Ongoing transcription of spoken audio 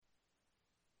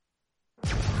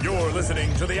You're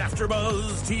listening to the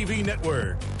AfterBuzz TV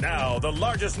Network, now the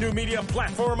largest new media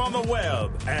platform on the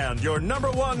web, and your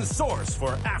number one source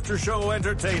for after-show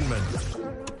entertainment.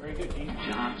 Very good, Keith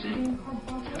Johnson.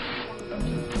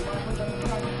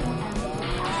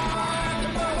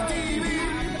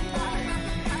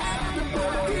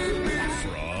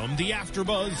 From the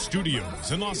AfterBuzz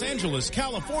Studios in Los Angeles,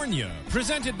 California,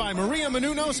 presented by Maria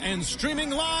Menounos and streaming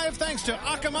live thanks to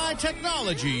Akamai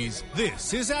Technologies,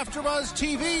 this is AfterBuzz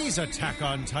TV's Attack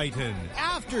on Titan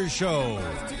After Show.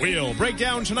 We'll break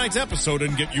down tonight's episode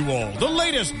and get you all the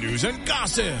latest news and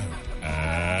gossip.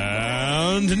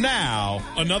 And now,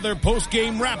 another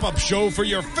post-game wrap-up show for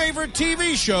your favorite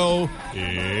TV show.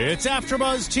 It's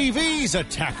AfterBuzz TV's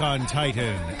Attack on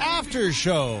Titan After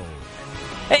Show.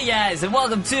 Hey guys, and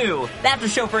welcome to the After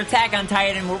Show for Attack on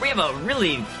Titan, where we have a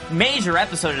really major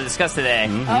episode to discuss today.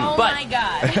 Oh my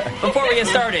god. Before we get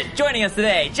started, joining us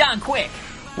today, John Quick.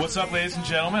 What's up, ladies and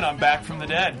gentlemen? I'm back from the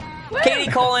dead.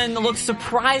 Katie Cullen looks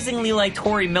surprisingly like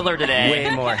Tori Miller today.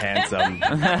 Way more handsome.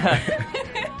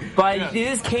 But it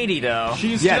is Katie, though.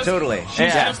 She's totally.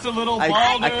 She's just a little balder.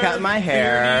 I cut my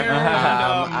hair. dirtier,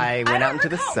 and, I went out into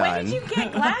the sun. When did you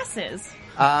get glasses?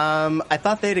 I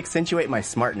thought they'd accentuate my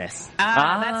smartness.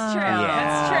 That's true. Yeah.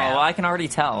 That's true. Well, I can already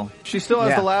tell. She still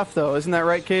has the laugh, though. Isn't that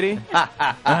right, Katie?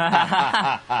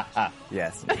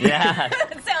 Yes. Yeah.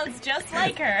 That sounds just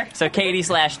like her. So Katie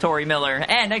 / Tori Miller.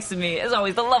 And next to me, as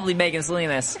always, the lovely Megan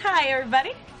Salinas. Hi,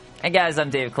 everybody. And guys, I'm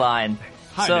Dave Klein.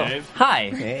 Hi, Dave. Hi.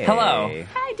 Hey. Hello.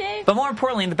 Hi, Dave. But more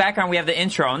importantly, in the background, we have the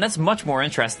intro, and that's much more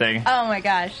interesting. Oh my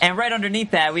gosh. And right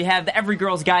underneath that, we have the Every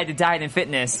Girl's Guide to Diet and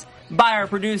Fitness by our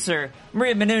producer,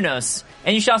 Maria Menounos.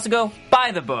 And you should also go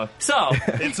buy the book. So,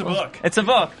 It's a book. it's a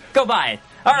book. Go buy it.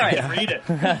 All right. Read it.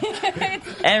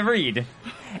 And read.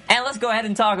 And let's go ahead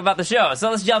and talk about the show. So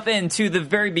let's jump into the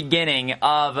very beginning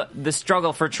of the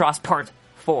struggle for Trost Part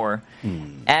 4.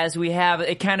 As we have,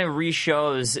 it kind of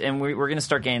re-shows, and we're going to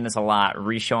start getting this a lot,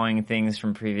 re-showing things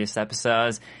from previous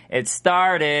episodes. It's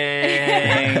starting.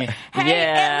 Hey, yeah.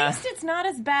 at least it's not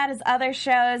as bad as other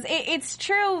shows. It's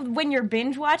true when you're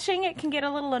binge watching, it can get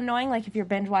a little annoying, like if you're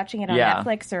binge watching it on Yeah.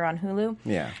 Netflix or on Hulu.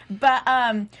 Yeah.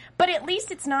 But at least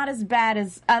it's not as bad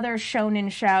as other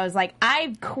shonen shows. Like,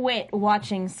 I've quit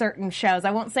watching certain shows.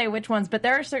 I won't say which ones, but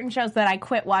there are certain shows that I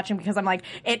quit watching because I'm like,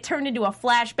 it turned into a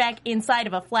flashback inside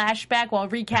of a flashback while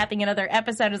recapping another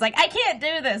episode. It's like, I can't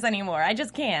do this anymore. I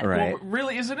just can't. Right. Well,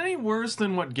 really, is it any worse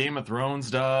than what Game of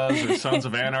Thrones does or Sons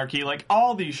of Anarchy? Like,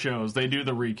 all these shows, they do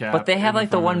the recap. But they have like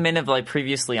the front. 1 minute of like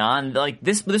previously on. Like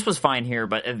this was fine here,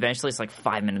 but eventually it's like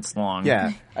 5 minutes long.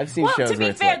 Yeah. I've seen Well, shows to be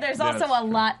where it's fair, like, there's Yeah, also that's a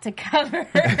lot to cover.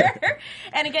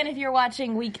 And again, if you're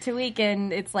watching week to week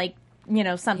and it's like, you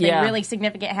know, something Yeah. really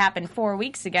significant happened 4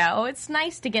 weeks ago, it's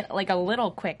nice to get like a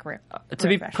little quick To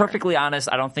be refresher. perfectly honest,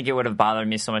 I don't think it would have bothered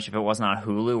me so much if it wasn't on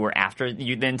Hulu, where after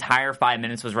the entire 5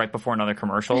 minutes was right before another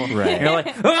commercial. Right. And you're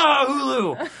like,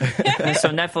 oh, Hulu! And so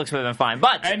Netflix would have been fine.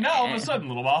 But And now, all of a sudden,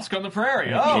 Little Mosque on the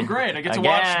Prairie. Oh, great. I get to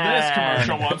watch this Again.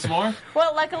 commercial once more.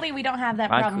 Well, luckily we don't have that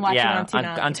problem watching on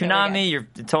Toonami. on so Toonami, you're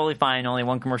totally fine. Only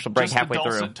one commercial break Just halfway the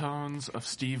through. dulcet tones of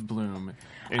Steve Bloom.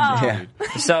 Yeah.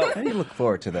 So I do look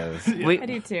forward to those. we, I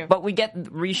do too. But we get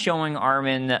re-showing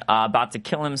Armin about to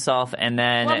kill himself, and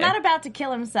then Well, not about to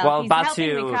kill himself. Well, He's about helping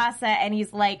to- Mikasa, and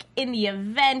he's like, in the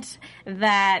event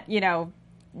that, you know,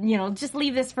 just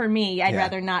leave this for me. I'd Yeah.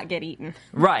 rather not get eaten.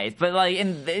 right. But like,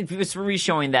 it's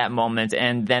re-showing that moment,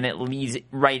 and then it leads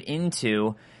right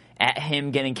into at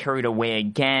him getting carried away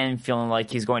again, feeling like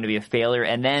he's going to be a failure,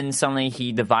 and then suddenly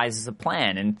he devises a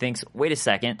plan and thinks, wait a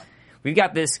second. We've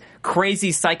got this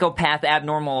crazy psychopath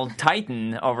abnormal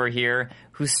Titan over here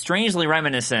who's strangely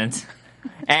reminiscent.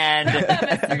 And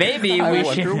maybe I we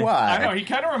wonder should... why. I know, he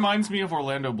kind of reminds me of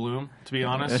Orlando Bloom, to be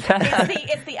honest.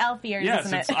 It's the elf ears, Yes,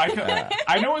 isn't it's, it?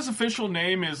 I know his official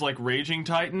name is like Raging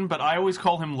Titan, but I always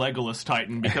call him Legolas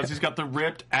Titan because he's got the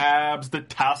ripped abs, the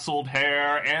tasseled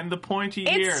hair, and the pointy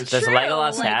It's ears. Does True,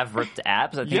 Legolas like- have ripped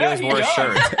abs? I think Yeah, he he always wore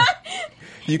a does. shirt.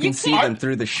 You can see them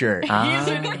through the shirt.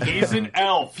 He's an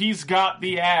elf. He's got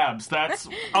the abs. That's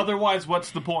otherwise.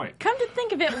 What's the point? Come to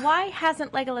think of it, why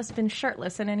hasn't Legolas been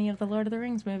shirtless in any of the Lord of the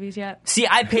Rings movies yet? See,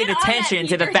 I paid Get on that, attention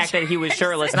to the Peter fact that he was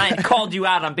shirtless, and I called you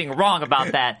out on being wrong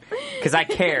about that because I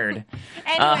cared.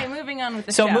 Anyway, moving on with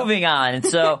the So show. moving on. And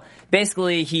so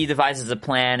basically he devises a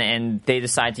plan, and they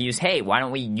decide to use, hey, why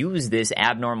don't we use this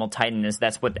abnormal Titan, as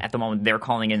that's what at the moment they're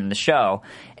calling it in the show,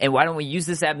 and why don't we use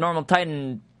this abnormal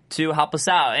Titan to help us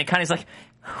out? And Connie's like,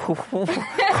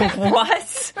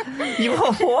 what? What? You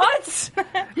what?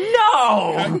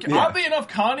 No. Oddly enough,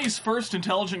 Connie's first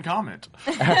intelligent comment.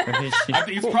 I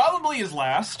think it's probably his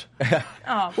last.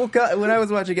 Well, when I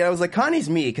was watching it, I was like, Connie's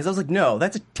me, because I was like, no,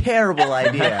 that's a terrible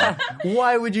idea.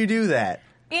 Why would you do that?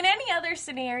 In any other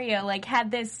scenario, like,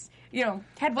 had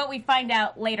what we find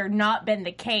out later not been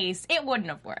the case, it wouldn't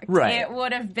have worked. Right. It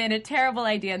would have been a terrible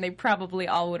idea, and they probably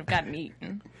all would have gotten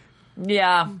eaten.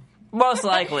 Yeah. Most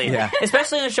likely. Yeah.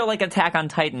 Especially in a show like Attack on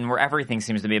Titan where everything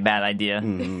seems to be a bad idea.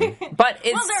 But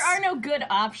it's... Well, there are no good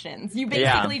options. You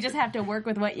basically just have to work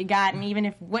with what you got, and even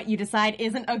if what you decide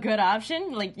isn't a good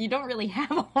option, like, you don't really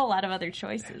have a whole lot of other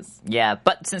choices. Yeah,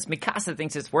 but since Mikasa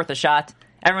thinks it's worth a shot,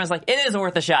 everyone's like, it is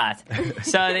worth a shot.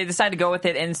 So they decide to go with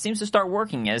it, and it seems to start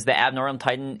working as the abnormal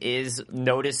Titan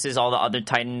notices all the other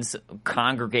Titans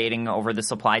congregating over the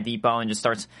supply depot and just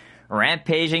starts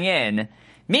rampaging in.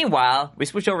 Meanwhile, we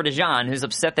switch over to Jean, who's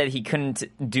upset that he couldn't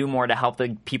do more to help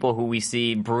the people who we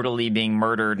see brutally being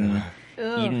murdered and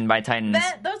eaten by Titans.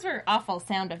 Those were awful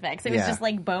sound effects. It was just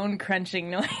like bone-crunching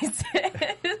noises.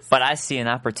 But I see an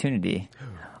opportunity.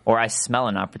 Or I smell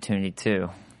an opportunity, too.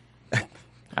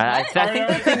 I think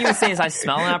the thing you would say is I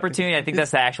smell an opportunity. I think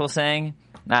that's the actual saying.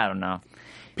 I don't know.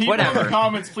 People Whatever. in the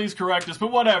comments, please correct us, but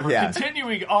whatever. Yeah.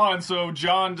 Continuing on, so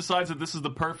John decides that this is the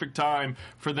perfect time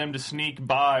for them to sneak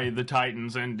by the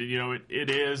Titans, and, it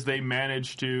is. They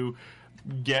manage to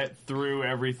get through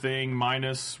everything,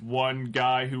 minus one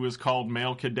guy who was called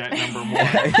Male Cadet Number 1.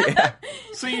 Yeah.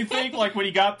 So you think, like, when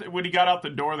he got out the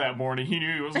door that morning, he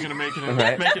knew he wasn't going to make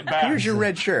it back. Here's your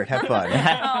red shirt. Have fun.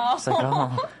 It's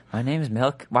like, my name's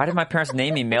Why did my parents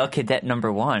name me Male Cadet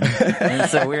Number 1?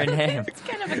 It's a weird name. It's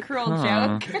kind of a cruel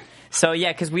joke. So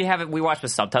yeah, because we watched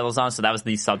with subtitles on, so that was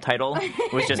the subtitle.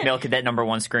 It was just Male Cadet Number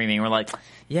 1 screaming. We're like,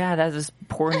 yeah, that's this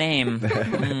poor name.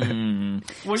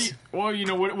 Would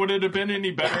it have been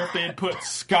any better if they had put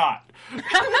Scott?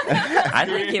 I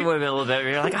think it would have been a little bit.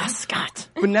 You're like, Scott.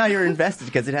 But now you're invested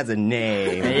because it has a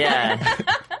name. Yeah.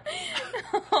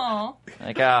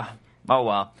 Like, oh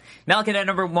well. Male Cadet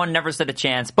Number 1 never stood a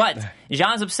chance, but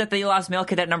Jean's upset that he lost Male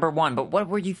Cadet Number 1. But what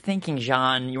were you thinking,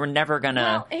 Jean? You were never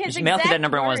gonna... Male Cadet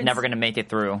Number 1 was never gonna make it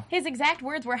through. His exact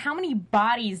words were, how many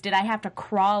bodies did I have to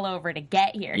crawl over to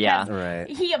get here? Yeah. Right.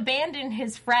 He abandoned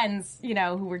his friends,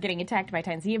 who were getting attacked by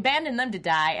Titans. He abandoned them to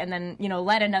die and then,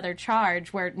 led another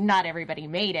charge where not everybody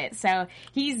made it. So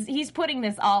he's putting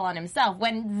this all on himself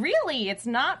when really it's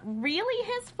not really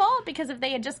his fault, because if they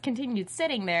had just continued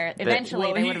sitting there,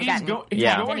 eventually they would have gotten He's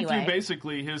attacked going anyway. through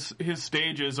basically his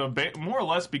stages of more or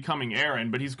less becoming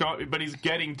Eren, but he's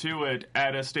getting to it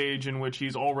at a stage in which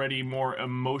he's already more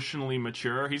emotionally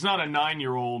mature. He's not a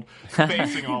 9-year-old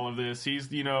facing all of this. He's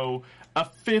a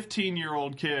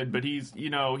 15-year-old kid, but he's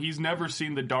never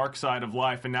seen the dark side of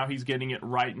life, and now he's getting it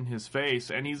right in his face.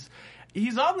 And he's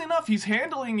oddly enough, he's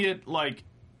handling it like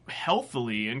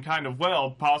healthily and kind of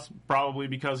well, probably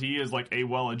because he is like a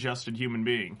well-adjusted human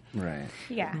being. Right.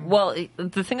 Yeah. Well,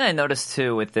 the thing I noticed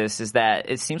too with this is that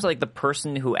it seems like the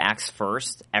person who acts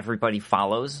first, everybody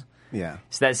follows. Yeah.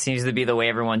 So that seems to be the way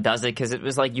everyone does it, because it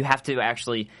was like you have to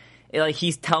actually... Like,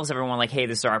 he tells everyone, like, hey,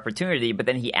 this is our opportunity, but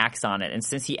then he acts on it. And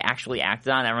since he actually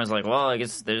acted on it, everyone's like, well, I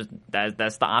guess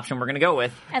that's the option we're going to go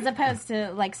with. As opposed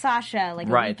to, like, Sasha, like,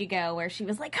 a week ago, where she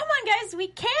was like, come on, guys, we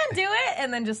can do it,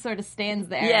 and then just sort of stands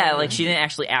there. Yeah, like, she didn't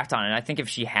actually act on it. I think if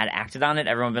she had acted on it,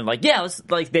 everyone would have been like, yeah,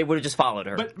 they would have just followed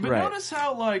her. But notice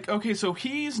how, like, okay, so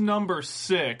he's number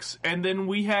 6, and then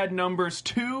we had numbers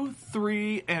 2,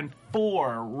 3, and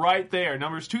 4 right there.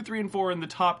 Numbers 2, 3, and 4 in the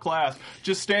top class,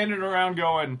 just standing around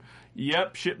going...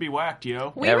 Yep, shit be whacked,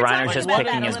 yo. We were talking just about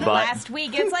picking that a his little butt. last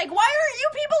week. It's like, why aren't you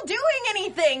people doing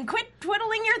anything? Quit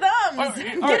twiddling your thumbs.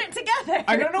 Get it together.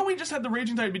 I don't know we just had the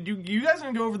Raging Titan, but you guys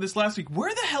didn't go over this last week.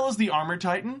 Where the hell is the Armored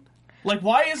Titan? Like,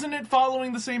 why isn't it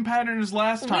following the same pattern as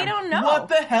last time? We don't know. What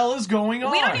the hell is going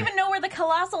on? We don't even know where the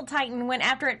Colossal Titan went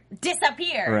after it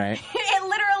disappeared. Right. It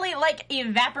literally, like,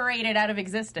 evaporated out of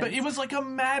existence. But it was like a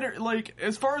matter, like,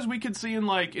 as far as we could see in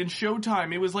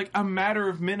Showtime, it was like a matter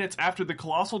of minutes after the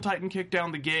Colossal Titan kicked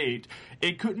down the gate.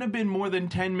 It couldn't have been more than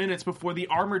 10 minutes before the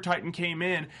Armored Titan came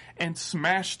in and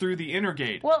smashed through the inner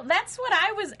gate. Well, that's what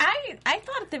I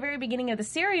thought at the very beginning of the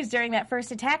series during that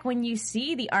first attack, when you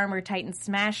see the Armored Titan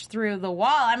smash through the wall,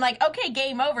 I'm like, okay,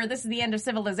 game over. This is the end of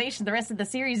civilization. The rest of the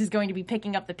series is going to be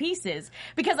picking up the pieces,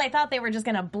 because I thought they were just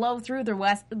going to blow through the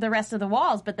rest of the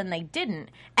walls, but then they didn't.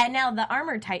 And now the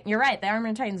Armored Titan, you're right, the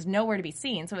Armored Titan's nowhere to be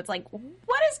seen. So it's like,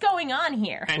 what is going on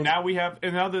here? But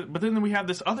then we have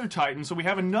this other Titan, so we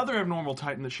have another abnormal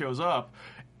Titan that shows up.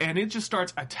 and it just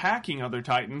starts attacking other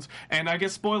Titans. And I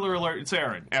guess, spoiler alert, it's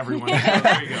Aaron. Everyone. So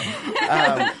there you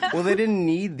go. Well, they didn't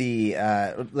need the,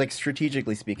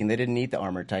 strategically speaking, they didn't need the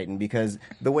Armored Titan because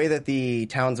the way that the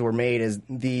towns were made is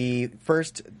the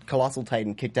first Colossal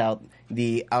Titan kicked out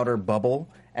the outer bubble,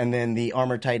 and then the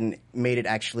Armored Titan made it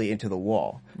actually into the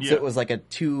wall. Yeah. So it was like a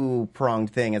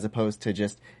two-pronged thing as opposed to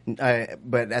just...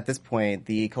 but at this point,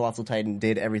 the Colossal Titan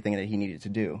did everything that he needed to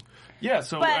do. Yeah,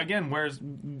 so again, where's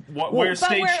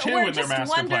stage 2 in their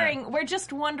master plan? We're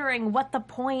just wondering what the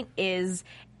point is,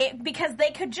 because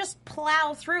they could just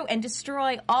plow through and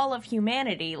destroy all of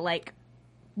humanity, like,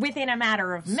 within a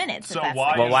matter of minutes. So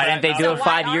why didn't they do it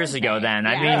 5 years ago then?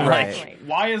 Yeah, I mean, right.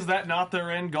 Why is that not their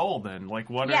end goal then? Like,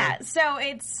 what? So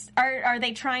it's are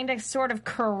they trying to sort of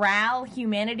corral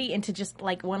humanity into just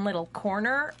like one little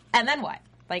corner, and then what?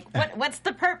 Like, what's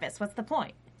the purpose? What's the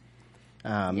point?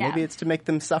 Maybe it's to make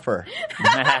them suffer. Maybe.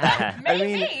 I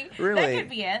mean, really. That could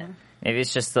be it. Maybe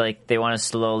it's just like they want to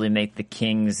slowly make the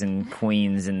kings and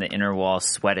queens in the inner wall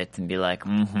sweat it and be like,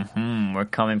 we're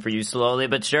coming for you slowly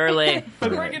but surely.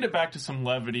 But bringing it back to some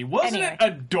levity, wasn't it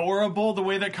adorable the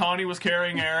way that Connie was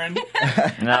carrying Aaron?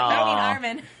 No. I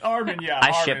mean, Armin, yeah. I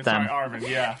Armin, ship them. Sorry, Armin,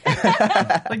 yeah.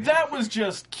 Like, that was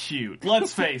just cute.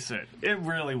 Let's face it. It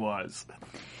really was.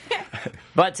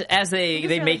 But as they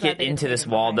really make glad it they into didn't this do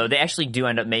it wall, right. though, they actually do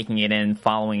end up making it in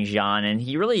following Jean, and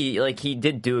he really, he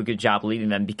did do a good job leading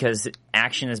them because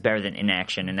action is better than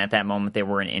inaction, and at that moment they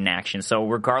were in inaction. So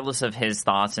regardless of his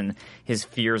thoughts and his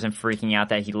fears and freaking out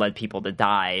that he led people to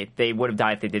die, they would have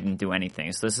died if they didn't do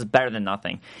anything. So this is better than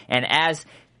nothing. And as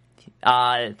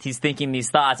he's thinking these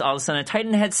thoughts, all of a sudden a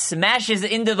Titan head smashes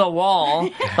into the wall,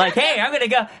 like, hey, I'm gonna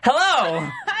go, hello!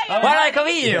 Why did I come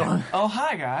meet you? Oh,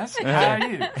 hi, guys. How are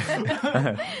you?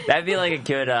 That'd be like a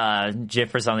good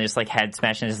GIF or something, just like head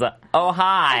smashing, just like, oh,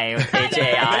 hi, with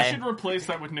H-A-I. They should replace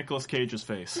that with Nicolas Cage's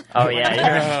face. Oh,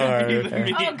 yeah.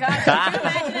 oh god, can you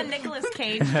imagine a Nicolas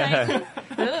Cage Titan?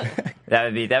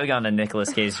 That would go on the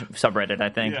Nicolas Cage subreddit, I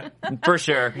think. Yeah. For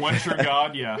sure. One True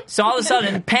God, yeah. So all of a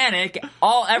sudden, panic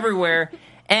all everywhere,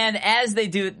 and as they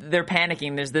do, they're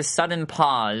panicking, there's this sudden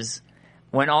pause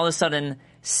when all of a sudden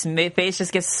face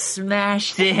just gets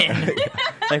smashed in.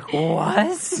 Like, what?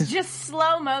 Just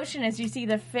slow motion as you see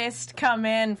the fist come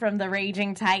in from the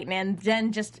raging Titan, and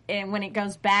then when it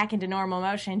goes back into normal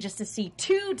motion, just to see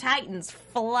two Titans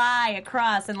fly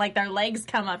across and like their legs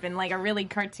come up in like a really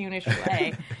cartoonish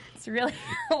way. It's really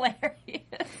hilarious.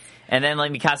 And then,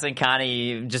 like, Mikasa and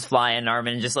Connie just fly in,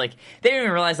 Armin, and just, like, they didn't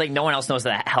even realize, like, no one else knows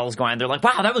what the hell's going on. They're like,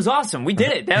 wow, that was awesome. We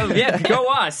did it. Go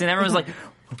us. And everyone's like,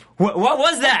 what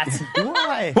was that?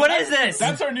 Why? What is this?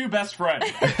 That's our new best friend.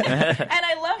 And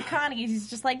I love Connie. He's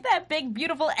just like, that big,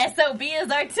 beautiful SOB is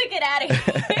our ticket out of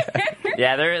here.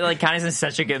 Yeah, they're, like, Connie's in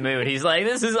such a good mood. He's like,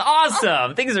 this is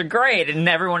awesome. Things are great. And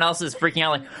everyone else is freaking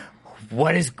out,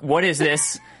 like, what is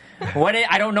this?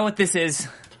 I don't know what this is.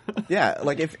 Yeah,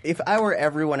 like if I were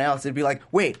everyone else, it'd be like,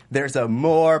 wait, there's a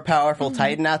more powerful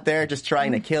Titan out there just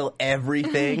trying to kill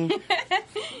everything.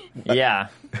 Yeah.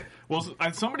 Well,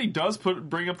 somebody does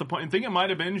bring up the point. I think it might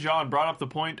have been Jean brought up the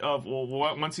point of, well,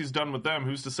 once he's done with them,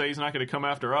 who's to say he's not going to come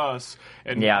after us?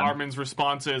 And Armin's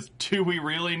response is, do we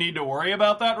really need to worry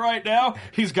about that right now?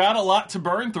 He's got a lot to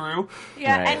burn through.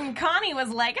 Yeah, Right. and Connie was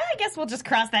like, I guess we'll just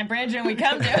cross that bridge when we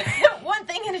come to it. One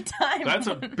thing at a time. That's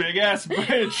a big-ass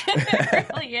bridge. It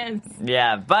really is.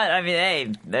 Yeah, but, I mean,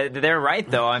 hey, they're right,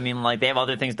 though. I mean, like, they have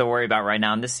other things to worry about right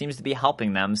now, and this seems to be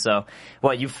helping them. So,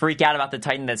 what, you freak out about the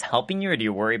Titan that's helping you, or do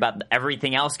you worry about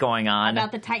everything else going on?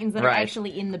 About the Titans that are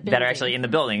actually in the building. That are actually in the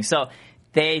building. So,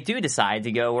 they do decide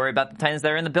to go worry about the Titans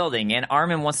that are in the building. And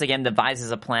Armin once again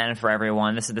devises a plan for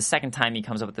everyone. This is the second time he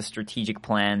comes up with a strategic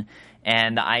plan.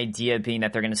 And the idea being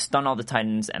that they're going to stun all the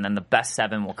Titans, and then the best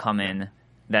 7 will come in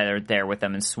that are there with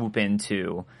them and swoop in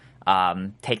to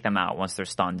take them out once they're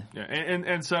stunned. Yeah,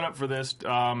 and set up for this,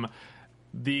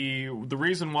 the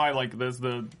reason why like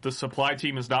the supply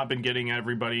team has not been getting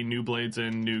everybody new blades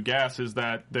and new gas is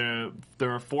that there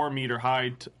are 4 meter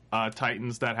high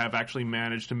Titans that have actually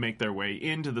managed to make their way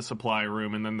into the supply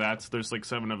room, and then there's like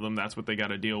 7 of them. That's what they got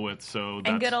to deal with. So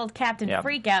and good old Captain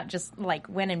Freakout just like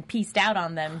went and pieced out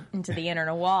on them into the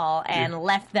inner wall and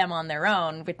left them on their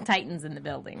own with Titans in the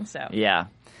building. So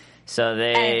so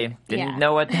they didn't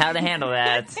know how to handle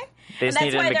that. They just that's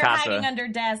needed why they're Mikasa. hiding under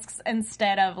desks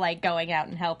instead of like going out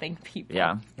and helping people.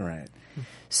 Yeah. Right.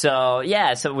 So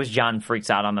it was John freaks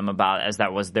out on them about as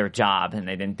that was their job and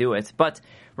they didn't do it. But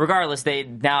regardless, they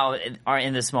now are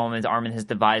in this moment. Armin has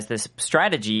devised this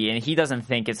strategy and he doesn't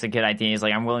think it's a good idea. He's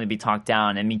like, I'm willing to be talked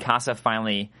down. And Mikasa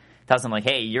finally tells him like,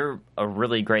 hey, you're a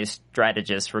really great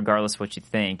strategist regardless of what you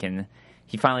think. And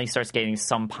he finally starts getting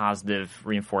some positive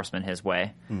reinforcement his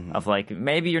way of like,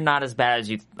 maybe you're not as bad as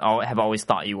you have always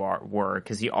thought you were,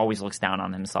 because he always looks down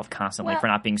on himself constantly for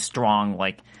not being strong,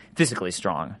 like physically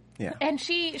strong. Yeah. And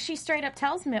she straight up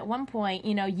tells him at one point,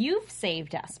 you've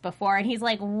saved us before. And he's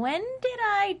like, when did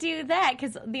I do that?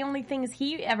 Because the only things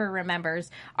he ever remembers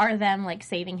are them, like,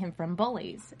 saving him from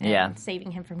bullies. And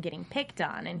saving him from getting picked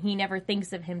on. And he never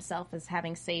thinks of himself as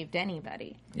having saved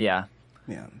anybody. Yeah.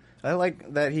 Yeah. I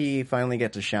like that he finally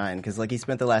get to shine, because, like, he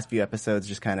spent the last few episodes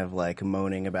just kind of, like,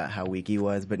 moaning about how weak he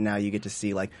was. But now you get to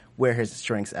see, like, where his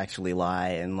strengths actually lie.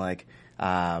 And, like...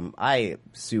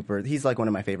 he's like one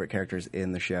of my favorite characters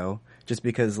in the show, just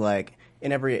because like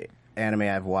in every anime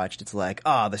I've watched, it's like,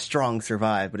 the strong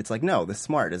survive, but it's like, no, the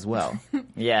smart as well.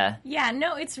 Yeah. Yeah,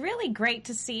 no, it's really great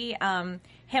to see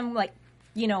him like,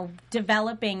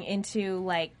 developing into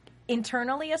like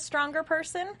internally a stronger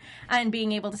person and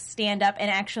being able to stand up and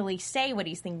actually say what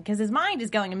he's thinking, because his mind is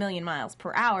going a million miles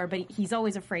per hour, but he's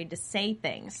always afraid to say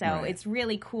things. So It's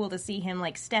really cool to see him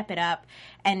like step it up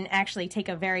and actually take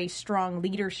a very strong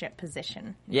leadership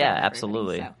position. Yeah,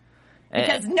 absolutely. So.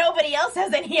 Because nobody else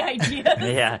has any ideas.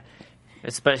 Yeah.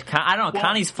 Especially, I don't know,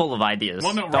 Connie's full of ideas.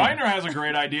 Well, no, Reiner has a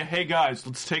great idea. Hey, guys,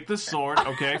 let's take this sword,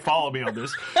 okay? Follow me on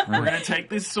this. We're going to take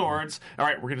these swords. All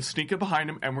right, we're going to sneak up behind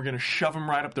them, and we're going to shove them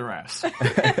right up their ass.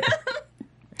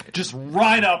 Just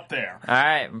right up there. All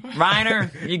right,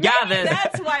 Reiner, you got this.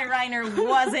 That's why Reiner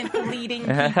wasn't leading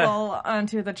people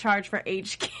onto the charge for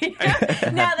HQ.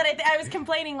 Now that I was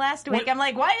complaining last week, I'm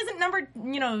like, why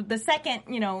isn't the second,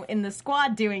 in the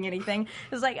squad doing anything?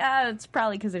 It's like, it's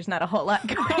probably because there's not a whole lot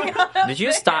going on. Did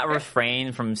you stop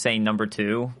refrain from saying number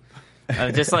 2?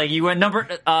 Just like you went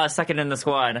second in the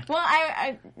squad. Well,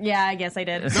 I guess I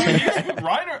did. No,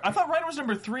 Reiner, I thought Reiner was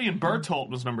number 3 and Bertolt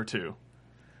was number 2.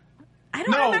 I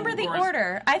don't remember the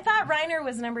order. I thought Reiner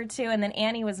was number 2, and then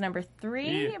Annie was number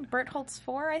 3. Yeah. Bertholt's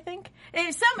 4, I think.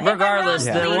 Regardless,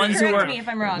 if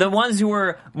I'm wrong. The ones who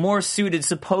were more suited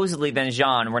supposedly than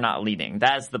Jean were not leading.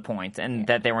 That's the point, and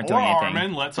that they weren't doing anything.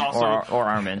 Armin, let's also or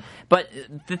Armin. But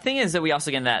the thing is that we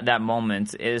also get in that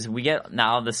moment is we get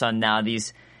now all of a sudden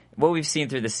these. What we've seen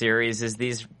through the series is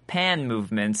these pan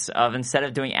movements of, instead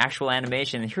of doing actual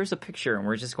animation, here's a picture and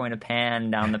we're just going to pan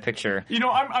down the picture.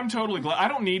 I'm totally glad. I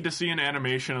don't need to see an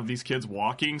animation of these kids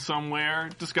walking somewhere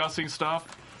discussing stuff.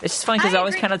 It's just funny because it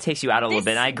always kind of takes you out a little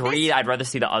bit. And I agree, I'd rather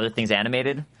see the other things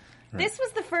animated. This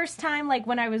was the first time, like,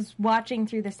 when I was watching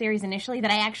through the series initially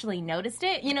that I actually noticed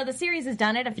it. The series has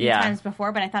done it a few times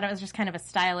before, but I thought it was just kind of a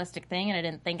stylistic thing and I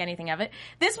didn't think anything of it.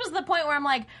 This was the point where I'm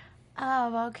like,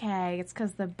 oh, okay, it's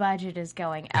because the budget is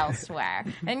going elsewhere.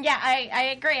 And yeah,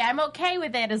 I agree. I'm okay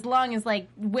with it as long as, like,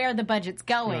 where the budget's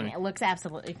going, it looks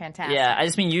absolutely fantastic. Yeah, I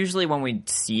just mean, usually when we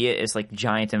see it, it's like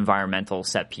giant environmental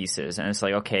set pieces. And it's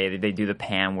like, okay, they do the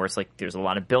pan where it's like there's a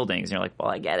lot of buildings. And you're like, well,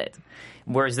 I get it.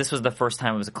 Whereas this was the first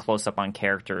time it was a close-up on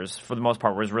characters, for the most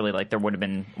part, where it was really like there would have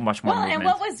been much more movement. And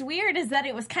what was weird is that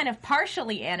it was kind of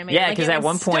partially animated. Yeah, because at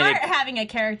one point... start having a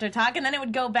character talk, and then it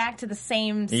would go back to the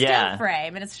same still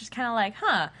frame. And it's just kind of like,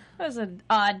 that was an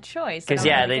odd choice. Because,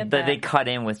 they cut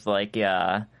in with, like,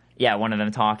 one of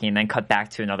them talking, and then cut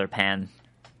back to another pan.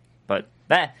 But...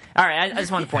 all right, I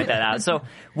just want to point that out. So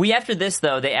after this,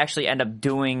 though, they actually end up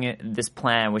doing this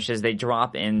plan, which is they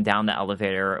drop in down the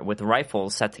elevator with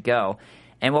rifles set to go.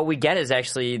 And what we get is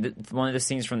actually one of the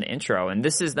scenes from the intro. And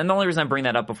the only reason I bring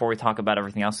that up before we talk about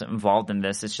everything else involved in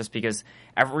this is just because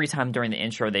every time during the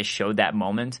intro they showed that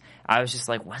moment, I was just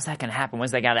like, when's that going to happen?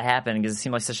 When's that got to happen? Because it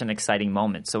seemed like such an exciting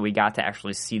moment. So we got to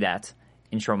actually see that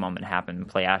intro moment happen and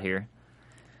play out here.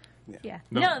 Yeah.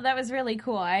 No, that was really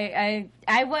cool.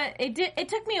 It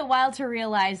took me a while to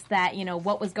realize that,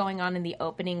 what was going on in the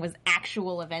opening was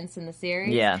actual events in the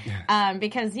series. Yeah.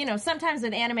 Because, sometimes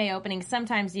with anime openings,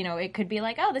 sometimes, it could be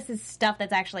like, oh, this is stuff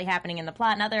that's actually happening in the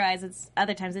plot, and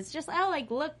other times it's just, oh,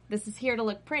 like, look, this is here to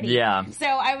look pretty. Yeah. So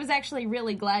I was actually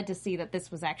really glad to see that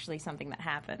this was actually something that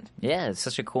happened. Yeah, it's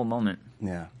such a cool moment.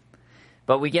 Yeah.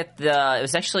 But we get it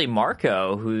was actually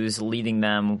Marco who's leading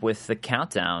them with the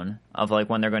countdown of, like,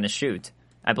 when they're going to shoot.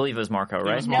 I believe it was Marco,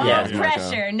 right? No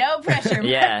pressure, Marco.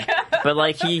 Yeah, but,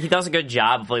 like, he does a good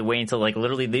job of, like, waiting until, like,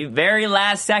 literally the very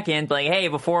last second, like, hey,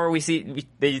 before they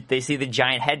see the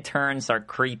giant head turn, start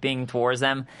creeping towards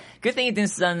them. Good thing he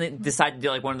didn't decide to do,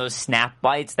 like, one of those snap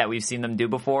bites that we've seen them do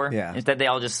before. Yeah. Instead, they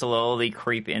all just slowly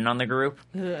creep in on the group.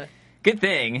 Ugh. Good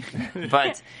thing,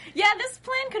 but... yeah, this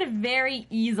plan could have very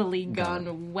easily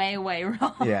gone way, way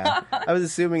wrong. Yeah. I was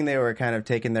assuming they were kind of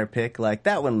taking their pick, like,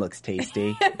 that one looks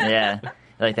tasty. Yeah.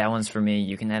 Like, that one's for me.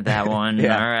 You can have that one.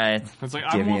 Yeah. All right. It's like,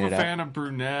 I'm more of Divvying a it fan of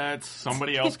brunettes.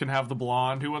 Somebody else can have the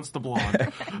blonde. Who wants the blonde?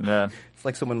 It's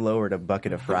like someone lowered a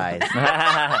bucket of fries.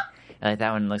 Like,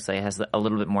 that one looks like it has a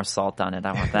little bit more salt on it.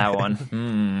 I want that one.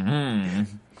 Mm-hmm.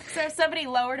 So if somebody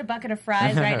lowered a bucket of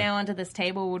fries right now onto this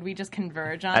table, would we just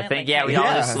converge on it? I think, like, we all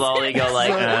just slowly go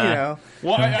like, So, you know,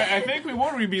 Well, I think we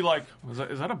would. We'd be like, is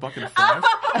that a bucket of fries?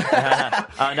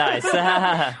 oh, nice.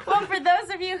 Well, for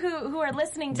those of you who are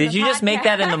listening to Did the you just make podcast-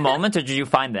 that in the moment, or did you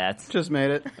find that? Just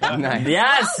made it. nice.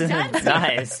 Yes! Well done, Steve.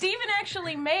 Nice. Steven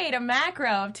actually made a macro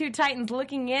of two Titans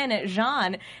looking in at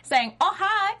Jean, saying, "Oh,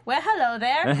 hi. Well, hello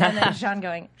there." And then Jean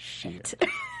going, "Shit."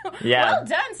 Yeah. Well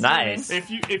done, Steven. Nice. If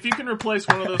you can replace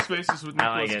one of those faces with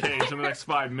I Nicolas like it. Cage in the next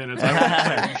 5 minutes, I will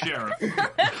say sheriff.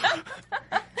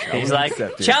 He's like,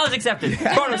 accepted. challenge accepted.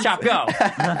 Photoshop, go.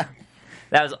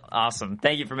 That was awesome.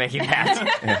 Thank you for making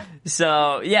that.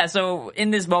 So in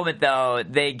this moment, though,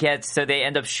 they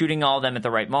end up shooting all of them at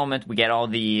the right moment. We get all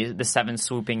the seven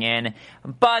swooping in.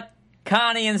 But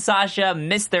Connie and Sasha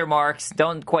miss their marks,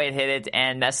 don't quite hit it,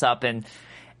 and mess up. And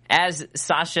as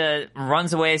Sasha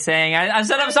runs away saying, I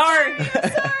said I'm sorry. I'm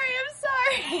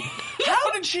sorry.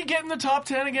 How did she get in the top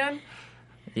 10 again?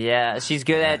 Yeah, she's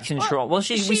good at control. Well,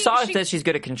 we saw she- that she's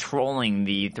good at controlling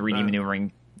the 3D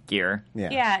maneuvering gear.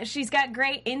 Yeah, she's got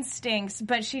great instincts,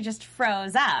 but she just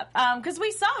froze up. Because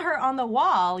we saw her on the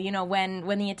wall,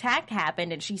 when the attack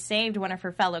happened, and she saved one of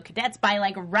her fellow cadets by,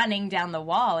 like, running down the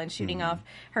wall and shooting off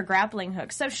her grappling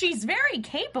hook. So she's very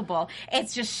capable.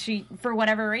 It's just for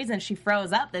whatever reason, she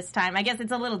froze up this time. I guess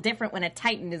it's a little different when a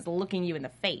Titan is looking you in the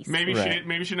face. Maybe Right. she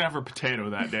didn't have her potato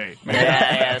that day.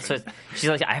 Yeah. So she's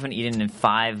like, I haven't eaten in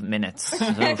 5 minutes.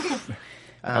 Oof.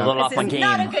 A little off This my is game.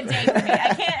 not a good day for me.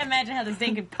 I can't imagine how this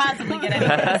day could possibly get any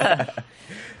worse.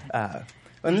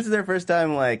 And this is their first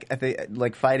time,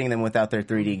 fighting them without their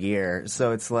 3D gear.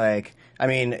 So it's like,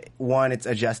 one, it's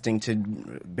adjusting to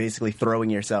basically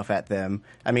throwing yourself at them.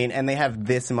 And they have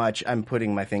this much, I'm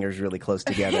putting my fingers really close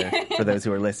together for those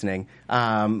who are listening,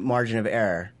 margin of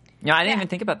error. No, I didn't even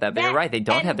think about that, but you're right. They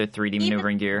don't have their 3D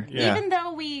maneuvering gear. Yeah. Even though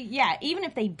even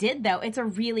if they did, though, it's a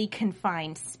really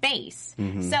confined space.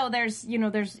 So there's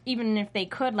even if they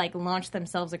could, like, launch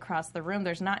themselves across the room,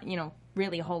 there's not,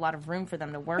 really a whole lot of room for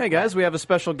them to work Hey, guys, we have a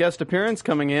special guest appearance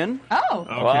coming in. Oh.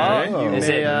 Whoa. You Is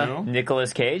may, it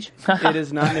Nicolas Cage? It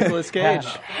is not Nicolas Cage.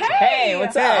 Hey,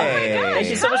 what's up? Hey. Thank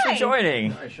you so much for Hi.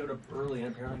 joining. I showed up early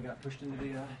and apparently got pushed into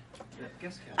the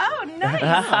guest cast. Oh,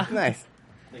 nice. Nice.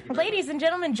 Ladies and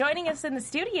gentlemen, joining us in the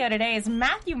studio today is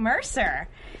Matthew Mercer.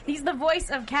 He's the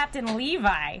voice of Captain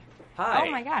Levi. Hi.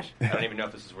 Oh, my gosh. I don't even know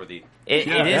if this is where the... It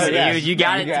is. yeah. You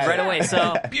got it right away.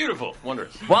 So, Beautiful.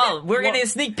 Wondrous. well, we're getting a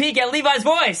sneak peek at Levi's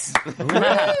voice. All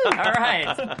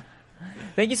right.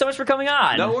 Thank you so much for coming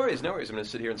on. No worries. I'm going to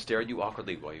sit here and stare at you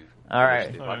awkwardly while you All right.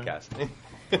 finish the podcast.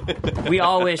 We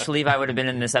all wish Levi would have been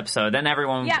in this episode. Then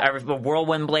the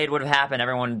whirlwind blade would have happened.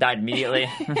 Everyone died immediately.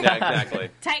 Yeah, exactly.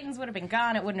 Titans would have been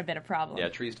gone. It wouldn't have been a problem. Yeah,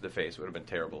 trees to the face would have been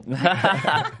terrible.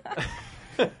 Yeah.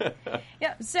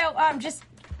 So, just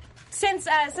since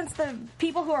the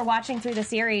people who are watching through the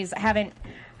series haven't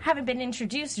been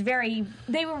introduced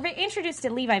they were introduced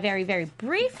to Levi very, very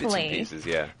briefly. Bits and pieces,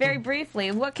 yeah. Very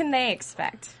briefly. What can they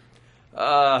expect?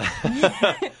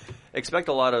 Expect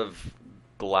a lot of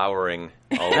glowering,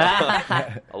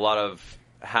 a lot of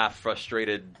half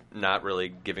frustrated, not really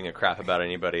giving a crap about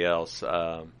anybody else.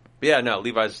 But yeah, no,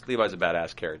 Levi's a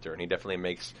badass character, and he definitely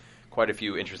makes quite a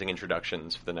few interesting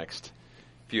introductions for the next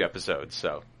few episodes.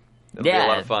 So it'll be a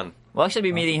lot of fun. We'll actually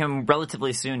be meeting him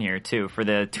relatively soon here too for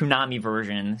the Toonami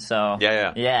version. So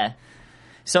yeah.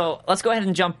 So let's go ahead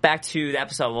and jump back to the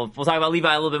episode. We'll talk about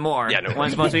Levi a little bit more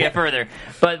once we get further.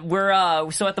 But we're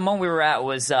so at the moment we were at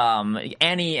was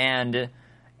Annie and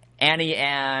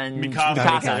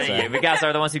Mikasa. Mikasa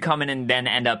are the ones who come in and then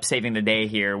end up saving the day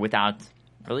here without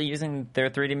really using their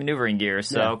 3D maneuvering gear.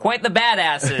 So quite the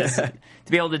badasses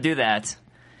to be able to do that.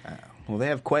 Well, they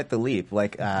have quite the leap.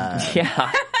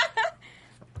 Yeah.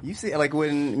 You see,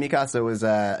 when Mikasa was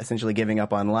essentially giving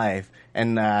up on life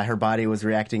and her body was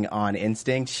reacting on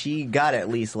instinct, she got at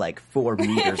least 4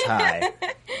 meters high.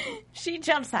 She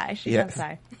jumps high. Jumps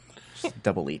high.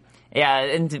 Double leap. Yeah,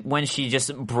 and when she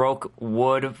just broke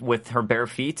wood with her bare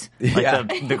feet,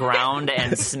 the ground,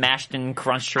 and smashed and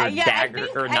crunched her dagger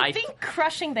or knife. I think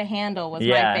crushing the handle was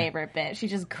my favorite bit. She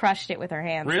just crushed it with her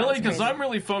hands. Really? Because I'm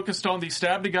really focused on the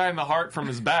stabbed a guy in the heart from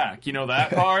his back. You know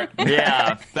that part?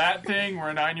 Yeah. That thing where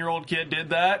a 9-year-old kid did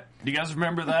that? Do you guys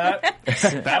remember that?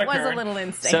 That was a little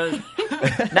insane. So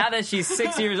now that she's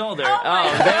 6 years older, there we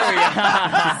go.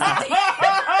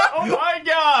 Oh my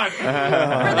God!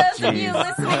 For those of you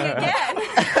listening again,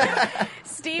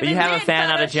 Steven You have a did fan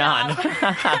out of John.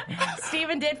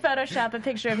 Steven did Photoshop a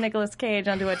picture of Nicolas Cage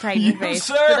onto a Titan You, face.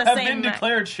 sir, for the have same been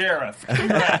declared sheriff.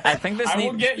 I think this I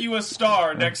will needs... get you a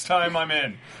star next time I'm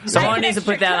in. Someone needs to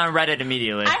put that on Reddit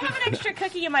immediately. I have an extra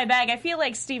cookie in my bag. I feel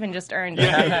like Steven just earned it.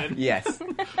 Yeah, you did. Yes.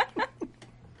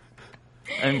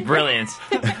 And brilliant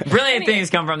things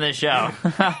come from this show.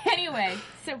 Anyway,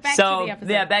 so back to the episode.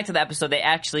 Yeah, back to the episode. They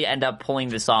actually end up pulling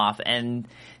this off, and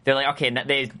they're like, okay,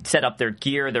 they set up their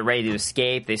gear, they're ready to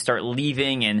escape. They start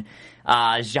leaving, and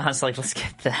Jean's like, let's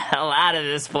get the hell out of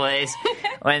this place.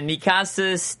 When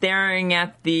Mikasa's staring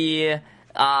at the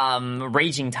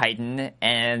Raging Titan,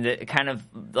 and kind of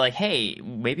like, hey,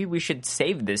 maybe we should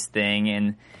save this thing,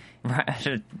 and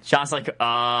John's like,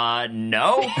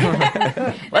 no.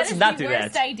 Let's not do that. That's the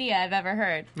worst idea I've ever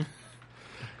heard.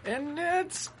 And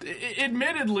it's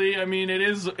admittedly, I mean, it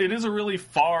is a really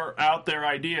far out there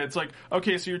idea. It's like,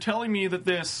 okay, so you're telling me that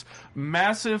this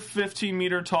massive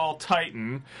 15-meter tall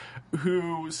Titan,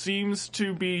 who seems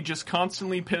to be just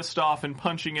constantly pissed off and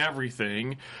punching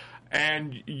everything,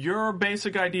 and your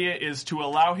basic idea is to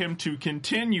allow him to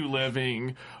continue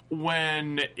living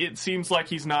when it seems like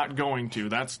he's not going to.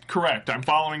 That's correct. I'm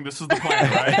following. This is the plan,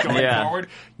 right? Going forward?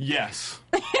 Yes.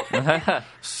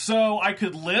 So I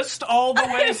could list all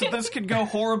the ways that this could go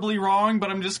horribly wrong, but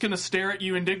I'm just going to stare at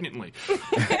you indignantly.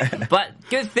 But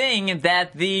good thing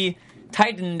that the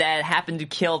Titan that happened to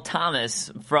kill Thomas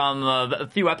from a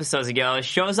few episodes ago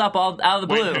shows up all out of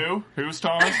the blue. Wait, who? Who's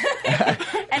Thomas?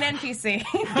 An NPC.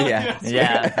 Yeah.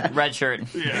 Yeah, red shirt.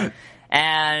 Yeah.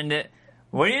 And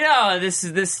what do you know?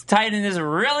 This Titan is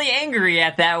really angry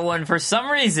at that one for some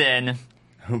reason.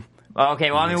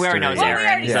 Okay, well, I mean, we already know it's Mystery.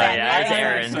 Aaron. So, said yeah, it's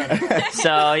Aaron.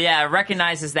 So, yeah,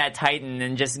 recognizes that Titan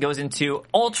and just goes into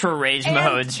ultra rage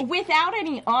mode. Without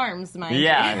any arms, mind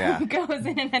Yeah. you. Goes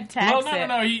in and attacks Well,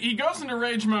 no. He goes into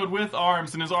rage mode with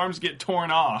arms, and his arms get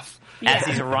torn off. As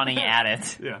he's running at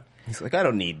it. Yeah. He's like, I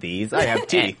don't need these. I have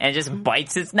teeth. And just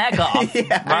bites its neck off.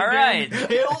 All right.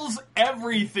 Kills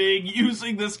everything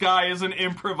using this guy as an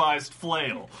improvised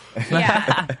flail.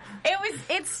 Yeah.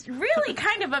 It's really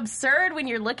kind of absurd when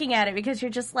you're looking at it because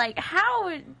you're just like,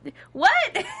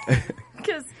 what?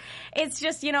 Because it's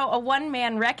just, a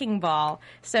one-man wrecking ball,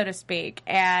 so to speak.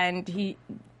 And he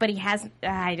has,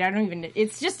 I don't even,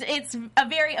 it's a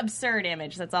very absurd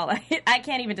image. That's all. I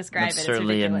can't even describe it. It's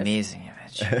Absurdly ridiculous. amazing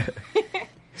image.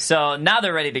 So now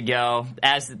they're ready to go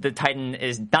as the Titan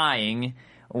is dying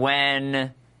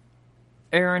when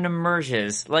Aaron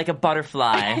emerges like a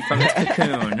butterfly from his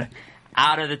cocoon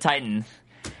out of the Titan.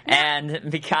 And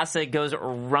Mikasa goes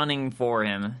running for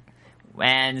him.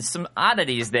 And some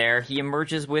oddities there. He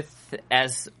emerges with,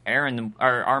 as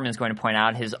Armin's going to point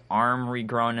out, his arm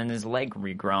regrown and his leg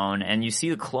regrown. And you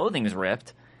see the clothing's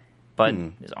ripped. But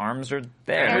his arms are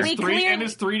there. And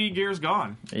His 3D gear's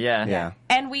gone. Yeah.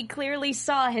 And we clearly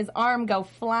saw his arm go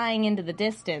flying into the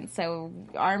distance. So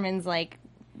Armin's like,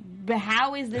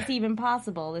 how is this even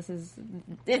possible?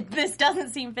 This doesn't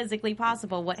seem physically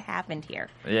possible. What happened here?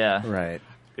 Yeah. Right.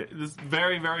 This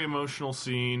very, very emotional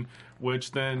scene,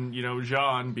 which then,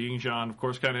 Jean, being Jean, of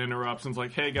course, kind of interrupts and's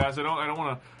like, hey, guys, I don't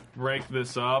want to break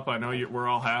this up. I know we're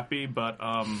all happy, but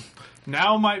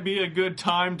now might be a good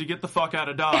time to get the fuck out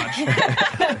of Dodge.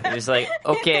 He's like,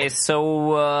 okay, so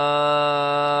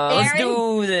let's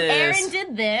do this. Aaron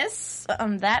did this.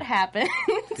 That happened.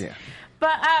 Yeah.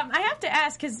 But I have to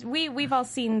ask, because we've all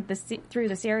seen through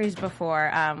the series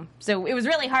before, so it was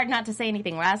really hard not to say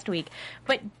anything last week.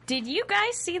 But did you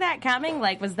guys see that coming?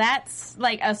 Like, was that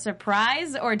like a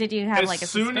surprise, or did you have like a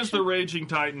suspicion? As soon as the Raging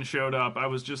Titan showed up, I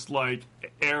was just like,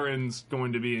 Aaron's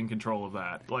going to be in control of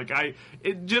that. Like,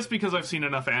 just because I've seen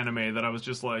enough anime that I was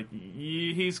just like,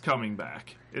 he's coming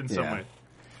back in some way.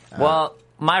 Well,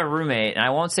 my roommate, and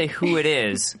I won't say who it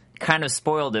is, kind of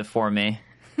spoiled it for me.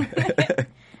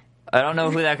 I don't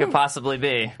know who that could possibly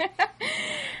be.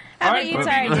 How about you,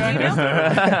 sorry, do you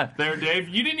know? There, Dave.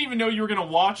 You didn't even know you were going to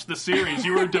watch the series.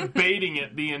 You were debating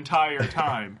it the entire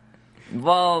time.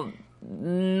 Well,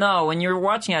 no. When you were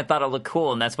watching it, I thought it looked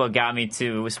cool, and that's what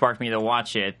sparked me to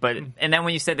watch it. And then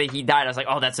when you said that he died, I was like,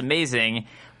 oh, that's amazing.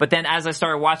 But then as I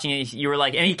started watching it, you were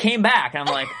like, and he came back. And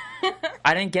I'm like,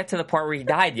 I didn't get to the part where he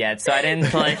died yet, so I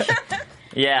didn't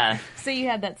Yeah. So you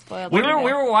had that spoiled. We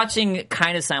were watching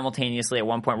kind of simultaneously at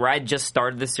one point where I just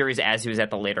started the series as he was at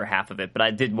the later half of it, but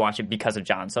I did watch it because of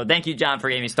John. So thank you, John, for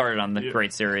getting me started on the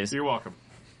great series. You're welcome.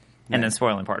 And then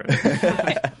spoiling part of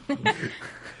it.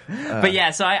 But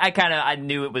yeah, so I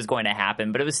knew it was going to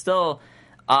happen, but it was still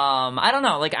I don't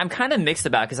know. Like, I'm kind of mixed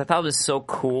about it because I thought it was so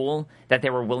cool that they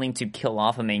were willing to kill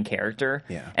off a main character.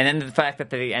 Yeah. And then the fact that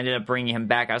they ended up bringing him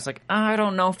back, I was like, I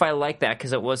don't know if I like that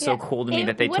because it was so cool to me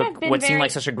that they took what seemed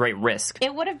like such a great risk.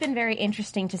 It would have been very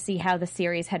interesting to see how the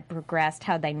series had progressed,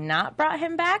 how they not brought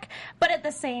him back. But at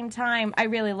the same time, I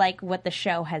really like what the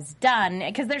show has done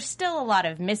because there's still a lot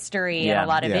of mystery and a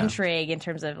lot of intrigue in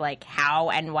terms of like how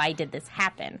and why did this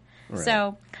happen. Right.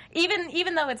 So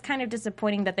even though it's kind of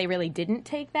disappointing that they really didn't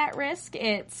take that risk,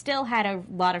 it still had a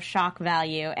lot of shock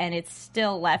value, and it's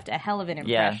still left a hell of an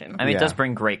impression. Yeah. I mean, it does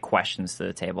bring great questions to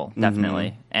the table,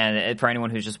 definitely. And for anyone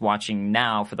who's just watching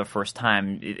now for the first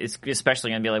time, it's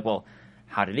especially going to be like, well,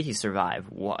 how did he survive?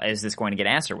 Is this going to get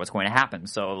answered? What's going to happen?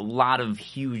 So a lot of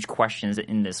huge questions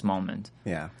in this moment.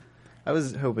 Yeah. I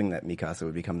was hoping that Mikasa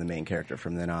would become the main character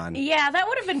from then on. Yeah, that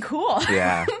would have been cool.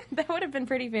 Yeah. That would have been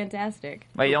pretty fantastic.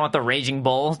 Wait, you don't want the Raging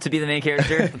Bull to be the main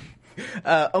character?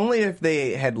 Only if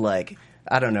they had, like,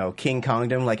 I don't know, King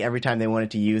Konged him. Like, every time they wanted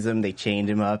to use him, they chained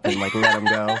him up and, like, let him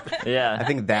go. Yeah. I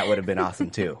think that would have been awesome,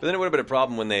 too. But then it would have been a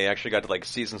problem when they actually got to, like,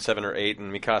 season 7 or 8,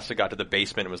 and Mikasa got to the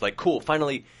basement and was like, cool,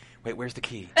 finally... Wait, where's the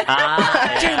key?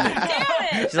 Damn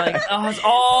it! She's like, oh, it's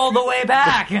all the way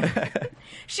back.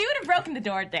 She would have broken the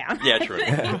door down. Yeah, true.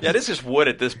 Yeah, this is wood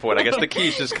at this point. I guess the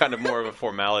key's just kind of more of a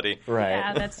formality. Right.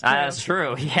 Yeah, that's true. That's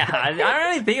true. Yeah, I don't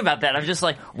really think about that. I'm just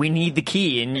like, we need the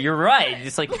key, and you're right.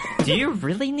 It's like, do you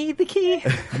really need the key?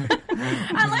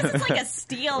 Unless it's like a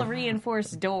steel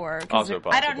reinforced door. Also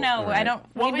possible. I don't know. Right.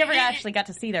 We never actually got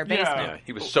to see their basement. Yeah,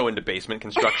 he was so into basement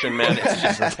construction, man. It's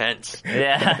just intense.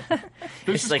 Yeah.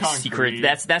 This It's is like concrete. secret.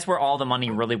 That's where all the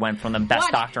money really went from the best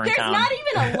Watch, doctor in there's town. not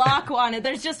even a lock on it.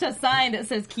 There's just a sign that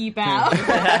says "Keep out."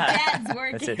 Dad's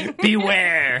working. That's it.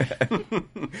 Beware.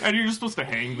 And you're just supposed to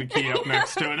hang the key up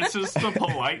next to it. It's just a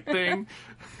polite thing.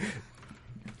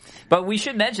 But we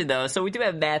should mention, though, so we do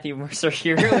have Matthew Mercer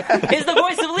here, who is the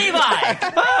voice of Levi.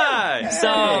 Hi!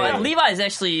 So Levi is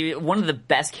actually one of the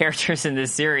best characters in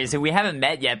this series, who we haven't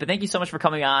met yet, but thank you so much for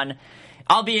coming on.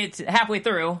 Albeit halfway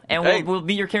through, and we'll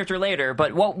be your character later.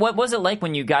 But what was it like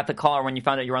when you got the call or when you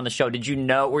found out you were on the show? Did you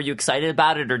know, were you excited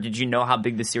about it, or did you know how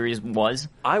big the series was?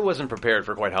 I wasn't prepared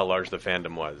for quite how large the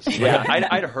fandom was. Yeah.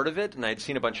 I'd heard of it, and I'd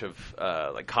seen a bunch of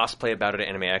like cosplay about it at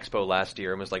Anime Expo last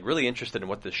year, and was like really interested in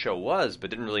what this show was, but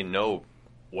didn't really know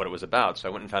what it was about. So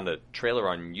I went and found a trailer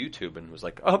on YouTube, and was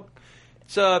like, oh,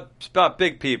 it's about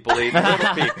big people eating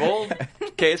little people.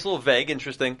 Okay, it's a little vague,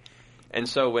 interesting. And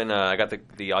so when I got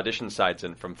the audition sides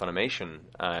in from Funimation,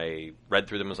 I read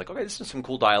through them and was like, okay, this is some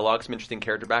cool dialogue, some interesting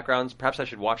character backgrounds. Perhaps I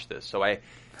should watch this. So I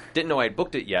didn't know I had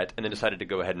booked it yet, and then decided to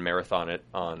go ahead and marathon it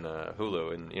on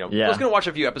Hulu. And I was going to watch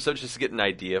a few episodes just to get an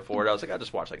idea for it. I was like, I'll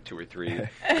just watch like 2 or 3.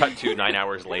 Cut to 9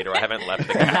 hours later. I haven't left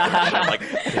the couch. I'm like,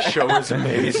 the show is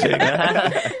amazing.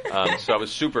 So I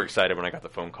was super excited when I got the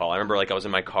phone call. I remember like I was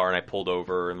in my car and I pulled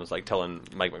over and was like telling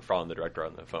Mike McFarlane, the director,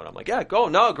 on the phone. I'm like, yeah, go.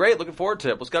 No, great. Looking forward to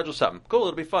it. We'll schedule something. Cool.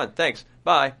 It'll be fun. Thanks.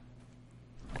 Bye.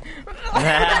 Because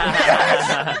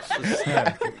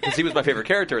he was my favorite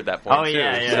character at that point. Oh,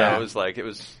 yeah, too. yeah. So it was like it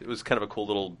was kind of a cool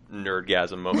little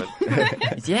nerdgasm moment.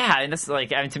 Yeah, and that's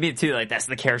like, I mean, to me too, like that's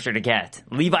the character to get.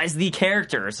 Levi's the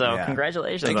character, so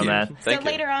congratulations Thank on you. that. So Thank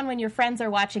you. later on, when your friends are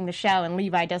watching the show and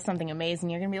Levi does something amazing,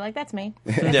 you're gonna be like, "That's me.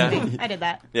 Yeah. I did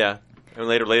that." Yeah. And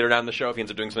later down the show, if he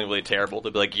ends up doing something really terrible,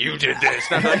 they'll be like, "You did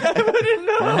this." And I'm like, "I didn't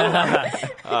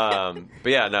know." But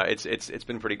yeah, no, it's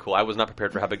been pretty cool. I was not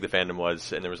prepared for how big the fandom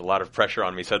was, and there was a lot of pressure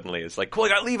on me. Suddenly, it's like, "Cool, I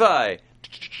got Levi."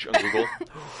 On Google.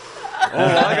 Oh,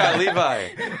 I got Levi.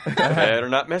 Better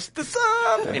not mess this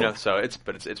up. So it's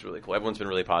really cool. Everyone's been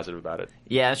really positive about it.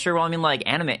 Yeah, sure. Well, I mean, like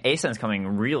Anime ASEN's coming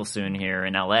real soon here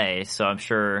in LA, so I'm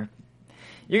sure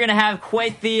you're gonna have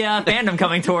quite the fandom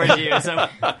coming towards you. So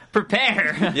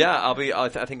prepare. Yeah, I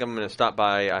think I'm gonna stop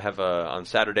by. I have on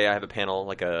Saturday. I have a panel,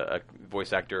 like a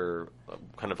voice actor,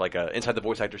 kind of like a inside the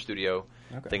voice actor studio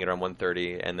thing at around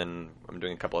 1:30, and then I'm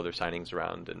doing a couple other signings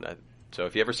around. And so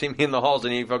if you ever see me in the halls,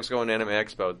 and you folks going to Anime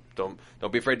Expo, don't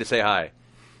be afraid to say hi.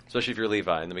 Especially if you're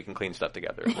Levi, and then we can clean stuff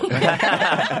together.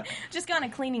 Just go on a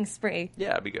cleaning spree.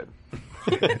 Yeah, it'd be good.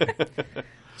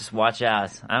 Just watch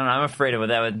out. I don't know. I'm afraid of what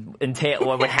that would entail.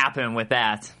 What would happen with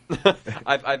that?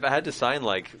 I've had to sign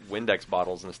like Windex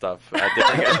bottles and stuff at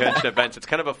different convention events. It's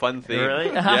kind of a fun thing. Really?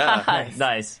 Yeah.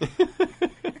 Nice.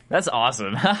 That's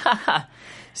awesome.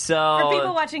 So For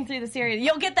people watching through the series,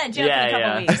 you'll get that joke in a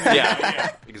couple weeks.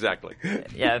 Yeah, exactly.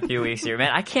 Yeah, a few weeks here,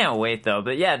 man. I can't wait though.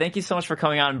 But yeah, thank you so much for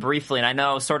coming on briefly. And I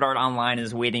know Sword Art Online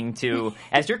is waiting to,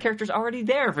 as your character's already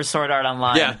there for Sword Art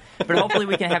Online. Yeah. But hopefully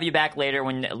we can have you back later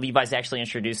when Levi's actually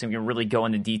introduced him. We can really go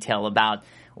into detail about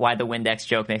why the Windex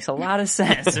joke makes a lot of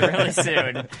sense really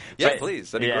soon. Yeah,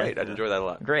 please. That'd be great. I'd enjoy that a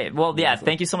lot. Great. Well, yeah,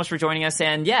 thank you so much for joining us.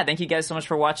 And yeah, thank you guys so much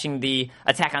for watching the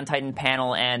Attack on Titan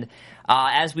panel. And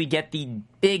as we get the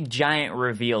big giant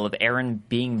reveal of Eren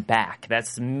being back,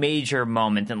 that's a major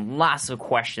moment, and lots of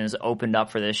questions opened up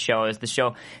for this show. As the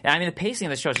show, I mean, the pacing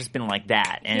of the show has just been like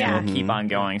that, and it will keep on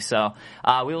going. So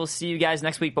we will see you guys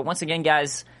next week. But once again,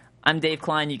 guys, I'm Dave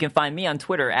Klein. You can find me on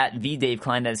Twitter at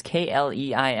 @VDaveKlein. That is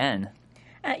KLEIN.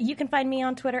 You can find me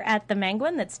on Twitter at The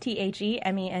Menguin. That's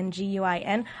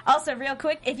TheMenguin. Also, real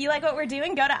quick, if you like what we're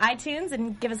doing, go to iTunes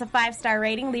and give us a 5-star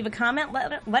rating. Leave a comment.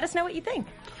 Let us know what you think.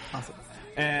 Awesome.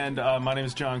 And my name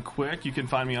is John Quick. You can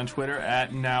find me on Twitter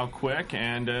at NowQuick.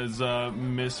 And as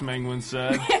Miss Menguin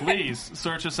said, please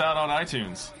search us out on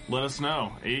iTunes. Let us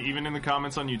know, even in the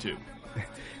comments on YouTube.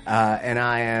 And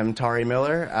I am Tari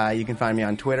Miller. You can find me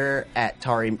on Twitter at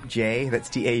TariJ. That's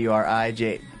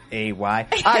TauriJay. I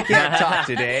can't talk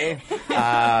today.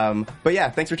 But yeah,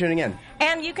 thanks for tuning in.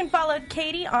 And you can follow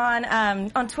Katie on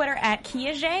Twitter at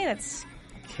KiaJ. That's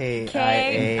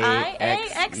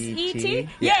KIAXET.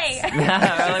 Yes. Yay!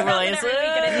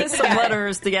 Some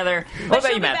letters together. What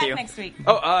about you, Matthew? Back next week.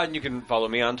 And you can follow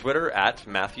me on Twitter at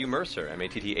Matthew Mercer,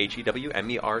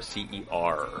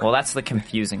 MatthewMercer. Well, that's the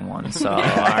confusing one. So, all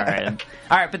right.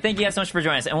 But thank you guys so much for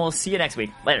joining us, and we'll see you next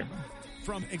week. Later.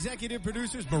 From executive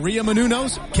producers Maria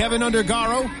Menounos, Kevin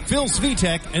Undergaro, Phil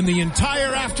Svitek, and the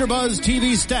entire AfterBuzz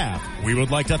TV staff, we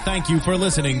would like to thank you for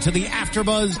listening to the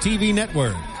AfterBuzz TV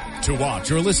network. To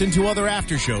watch or listen to other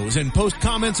after shows and post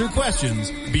comments or questions,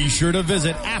 be sure to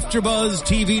visit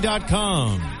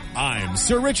AfterBuzzTV.com. I'm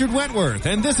Sir Richard Wentworth,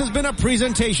 and this has been a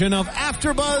presentation of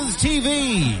AfterBuzz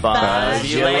TV. Buzz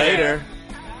you later.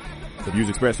 The views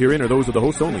expressed herein are those of the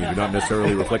hosts only and do not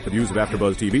necessarily reflect the views of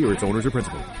AfterBuzz TV or its owners or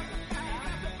principals.